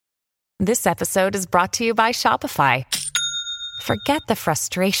This episode is brought to you by Shopify. Forget the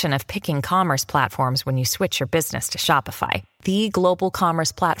frustration of picking commerce platforms when you switch your business to Shopify, the global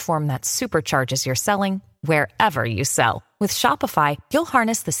commerce platform that supercharges your selling wherever you sell. With Shopify, you'll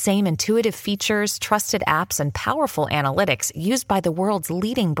harness the same intuitive features, trusted apps, and powerful analytics used by the world's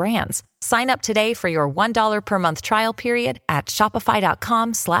leading brands. Sign up today for your $1 per month trial period at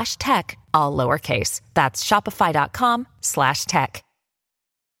shopify.com/tech, all lowercase. That's shopify.com/tech.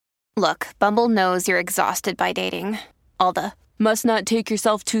 Look, Bumble knows you're exhausted by dating. All the must not take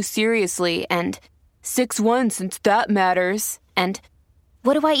yourself too seriously and 6'1" since that matters. And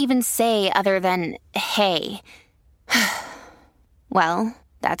what do I even say other than hey? Well,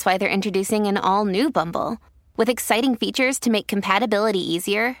 that's why they're introducing an all-new Bumble with exciting features to make compatibility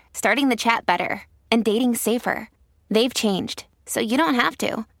easier, starting the chat better, and dating safer. They've changed, so you don't have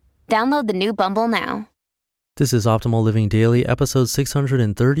to. Download the new Bumble now. This is Optimal Living Daily, episode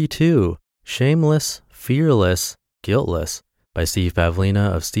 632, Shameless, Fearless, Guiltless, by Steve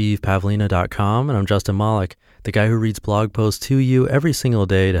Pavlina of stevepavlina.com. And I'm Justin Malik, the guy who reads blog posts to you every single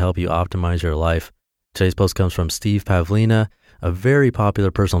day to help you optimize your life. Today's post comes from Steve Pavlina, a very popular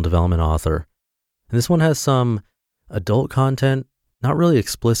personal development author. And this one has some adult content, not really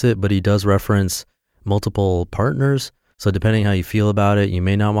explicit, but he does reference multiple partners. So depending how you feel about it, you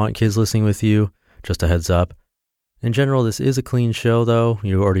may not want kids listening with you. Just a heads up. In general, this is a clean show, though.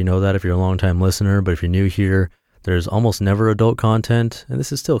 You already know that if you're a longtime listener, but if you're new here, there's almost never adult content, and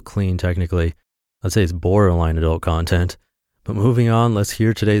this is still clean technically. I'd say it's borderline adult content. But moving on, let's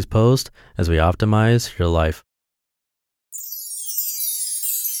hear today's post as we optimize your life.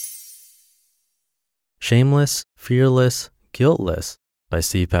 Shameless, Fearless, Guiltless, by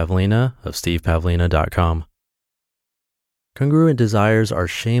Steve Pavlina of stevepavlina.com. Congruent desires are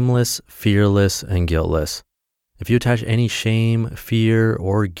shameless, fearless, and guiltless. If you attach any shame, fear,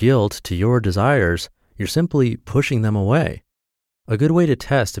 or guilt to your desires, you're simply pushing them away. A good way to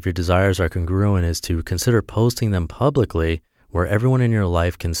test if your desires are congruent is to consider posting them publicly where everyone in your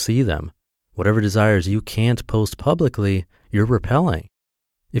life can see them. Whatever desires you can't post publicly, you're repelling.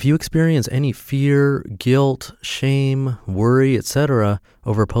 If you experience any fear, guilt, shame, worry, etc.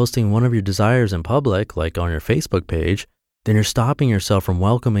 over posting one of your desires in public, like on your Facebook page, then you're stopping yourself from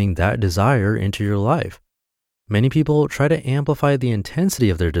welcoming that desire into your life. Many people try to amplify the intensity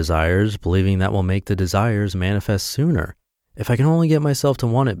of their desires, believing that will make the desires manifest sooner. If I can only get myself to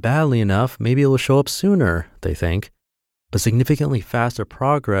want it badly enough, maybe it will show up sooner, they think. But significantly faster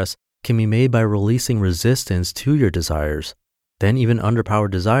progress can be made by releasing resistance to your desires. Then even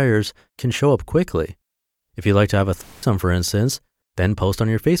underpowered desires can show up quickly. If you'd like to have a threesome, for instance, then post on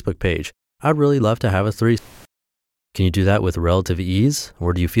your Facebook page, "I'd really love to have a threesome." Can you do that with relative ease,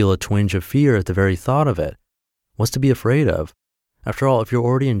 or do you feel a twinge of fear at the very thought of it? What's to be afraid of? After all, if you're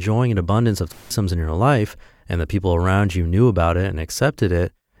already enjoying an abundance of threesomes in your life, and the people around you knew about it and accepted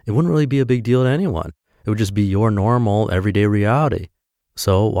it, it wouldn't really be a big deal to anyone. It would just be your normal, everyday reality.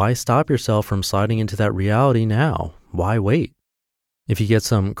 So why stop yourself from sliding into that reality now? Why wait? If you get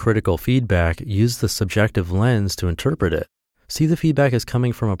some critical feedback, use the subjective lens to interpret it. See the feedback as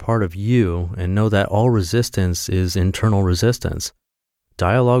coming from a part of you and know that all resistance is internal resistance.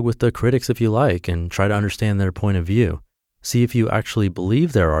 Dialogue with the critics if you like and try to understand their point of view. See if you actually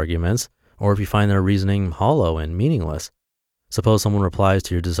believe their arguments or if you find their reasoning hollow and meaningless. Suppose someone replies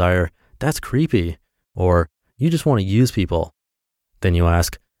to your desire, "That's creepy," or "You just want to use people." Then you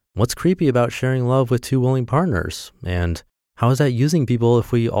ask, "What's creepy about sharing love with two willing partners? And how is that using people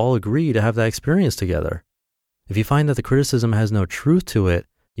if we all agree to have that experience together?" If you find that the criticism has no truth to it,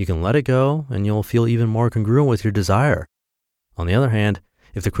 you can let it go and you'll feel even more congruent with your desire. On the other hand,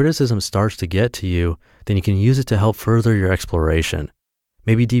 if the criticism starts to get to you, then you can use it to help further your exploration.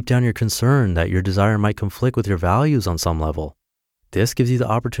 Maybe deep down you're concerned that your desire might conflict with your values on some level. This gives you the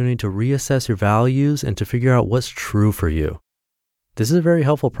opportunity to reassess your values and to figure out what's true for you. This is a very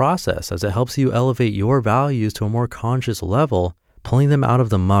helpful process as it helps you elevate your values to a more conscious level, pulling them out of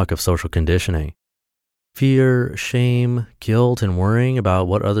the muck of social conditioning. Fear, shame, guilt, and worrying about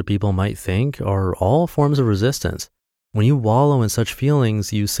what other people might think are all forms of resistance. When you wallow in such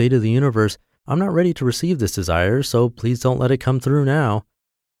feelings, you say to the universe, "I'm not ready to receive this desire, so please don't let it come through now."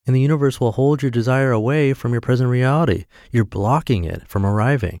 And the universe will hold your desire away from your present reality. You're blocking it from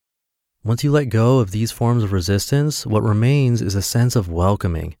arriving. Once you let go of these forms of resistance, what remains is a sense of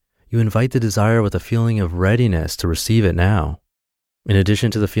welcoming. You invite the desire with a feeling of readiness to receive it now. In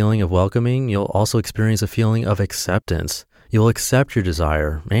addition to the feeling of welcoming, you'll also experience a feeling of acceptance. You'll accept your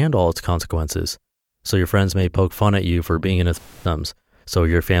desire and all its consequences. So your friends may poke fun at you for being in a threesomes, so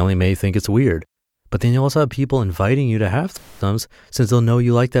your family may think it's weird. But then you also have people inviting you to have threesomes since they'll know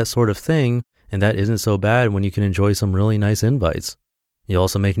you like that sort of thing, and that isn't so bad when you can enjoy some really nice invites. You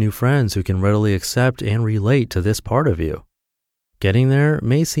also make new friends who can readily accept and relate to this part of you. Getting there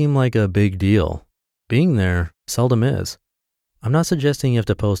may seem like a big deal. Being there seldom is. I'm not suggesting you have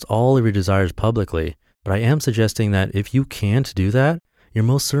to post all of your desires publicly, but I am suggesting that if you can't do that, you're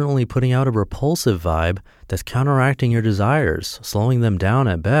most certainly putting out a repulsive vibe that's counteracting your desires, slowing them down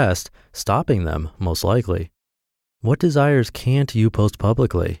at best, stopping them most likely. What desires can't you post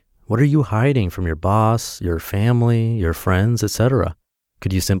publicly? What are you hiding from your boss, your family, your friends, etc.?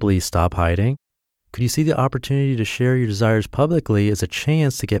 Could you simply stop hiding? Could you see the opportunity to share your desires publicly as a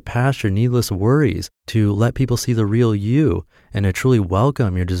chance to get past your needless worries, to let people see the real you, and to truly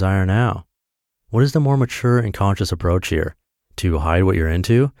welcome your desire now? What is the more mature and conscious approach here? To hide what you're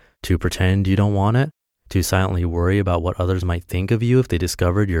into? To pretend you don't want it? To silently worry about what others might think of you if they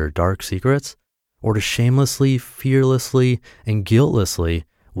discovered your dark secrets? Or to shamelessly, fearlessly, and guiltlessly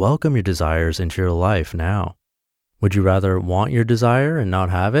welcome your desires into your life now? Would you rather want your desire and not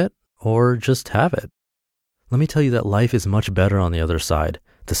have it, or just have it? Let me tell you that life is much better on the other side,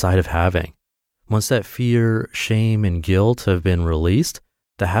 the side of having. Once that fear, shame, and guilt have been released,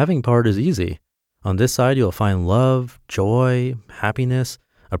 the having part is easy. On this side, you'll find love, joy, happiness,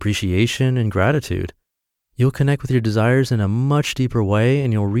 appreciation, and gratitude. You'll connect with your desires in a much deeper way,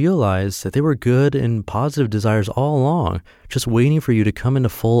 and you'll realize that they were good and positive desires all along, just waiting for you to come into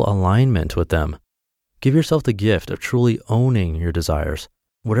full alignment with them. Give yourself the gift of truly owning your desires.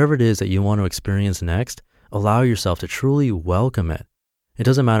 Whatever it is that you want to experience next, allow yourself to truly welcome it. It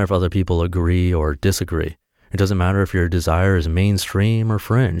doesn't matter if other people agree or disagree. It doesn't matter if your desire is mainstream or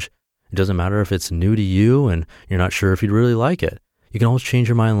fringe. It doesn't matter if it's new to you and you're not sure if you'd really like it. You can always change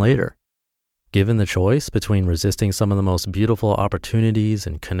your mind later. Given the choice between resisting some of the most beautiful opportunities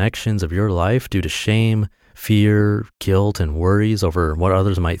and connections of your life due to shame, fear, guilt, and worries over what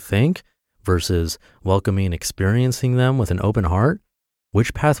others might think, versus welcoming and experiencing them with an open heart,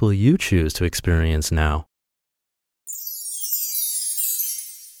 which path will you choose to experience now?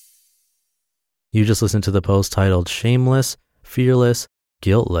 You just listened to the post titled Shameless, Fearless,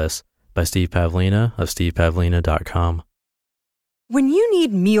 Guiltless by Steve Pavlina of stevepavlina.com. When you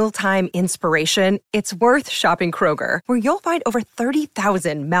need mealtime inspiration, it's worth shopping Kroger, where you'll find over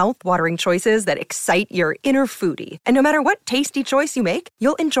 30,000 mouth-watering choices that excite your inner foodie. And no matter what tasty choice you make,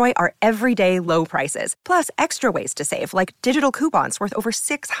 you'll enjoy our everyday low prices, plus extra ways to save, like digital coupons worth over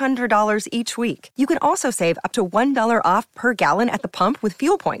 $600 each week. You can also save up to $1 off per gallon at the pump with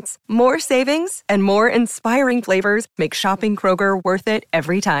fuel points. More savings and more inspiring flavors make shopping Kroger worth it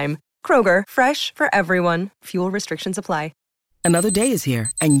every time. Kroger, fresh for everyone. Fuel restrictions apply. Another day is here,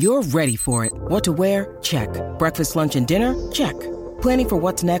 and you're ready for it. What to wear? Check. Breakfast, lunch, and dinner? Check. Planning for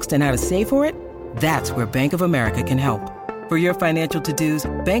what's next and how to save for it? That's where Bank of America can help. For your financial to-dos,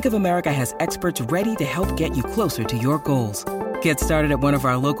 Bank of America has experts ready to help get you closer to your goals. Get started at one of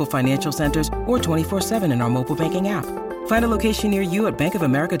our local financial centers or 24/7 in our mobile banking app. Find a location near you at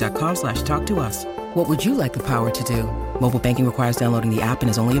bankofamerica.com/talktous. What would you like the power to do? Mobile banking requires downloading the app and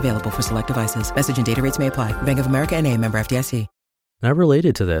is only available for select devices. Message and data rates may apply. Bank of America NA, member FDIC. And I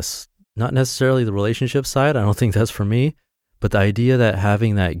related to this, not necessarily the relationship side. I don't think that's for me, but the idea that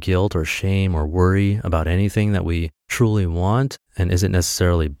having that guilt or shame or worry about anything that we truly want and isn't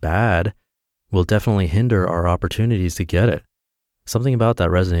necessarily bad will definitely hinder our opportunities to get it. Something about that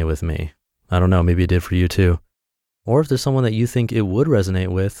resonated with me. I don't know, maybe it did for you too. Or if there's someone that you think it would resonate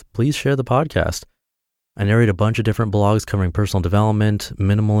with, please share the podcast. I narrate a bunch of different blogs covering personal development,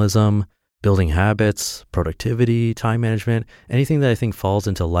 minimalism, building habits, productivity, time management, anything that I think falls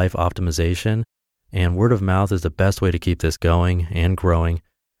into life optimization. And word of mouth is the best way to keep this going and growing.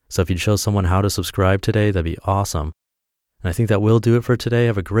 So if you'd show someone how to subscribe today, that'd be awesome. And I think that will do it for today.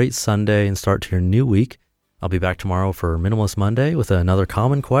 Have a great Sunday and start to your new week. I'll be back tomorrow for Minimalist Monday with another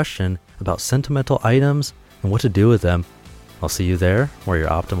common question about sentimental items and what to do with them. I'll see you there where your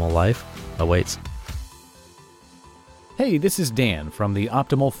optimal life awaits. Hey, this is Dan from the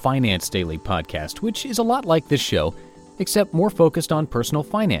Optimal Finance Daily podcast, which is a lot like this show, except more focused on personal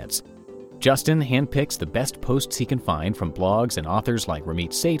finance. Justin handpicks the best posts he can find from blogs and authors like Ramit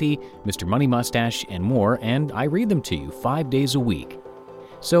Sethi, Mr. Money Mustache, and more, and I read them to you 5 days a week.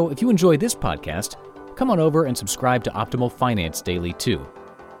 So if you enjoy this podcast, come on over and subscribe to Optimal Finance Daily too.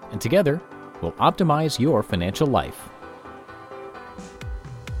 And together, we'll optimize your financial life.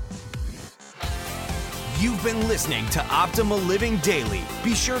 You've been listening to Optimal Living Daily.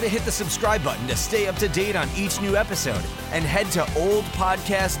 Be sure to hit the subscribe button to stay up to date on each new episode and head to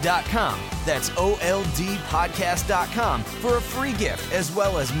oldpodcast.com. That's OLDpodcast.com for a free gift as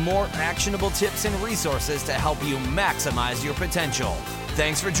well as more actionable tips and resources to help you maximize your potential.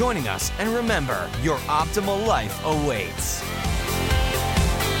 Thanks for joining us, and remember, your optimal life awaits.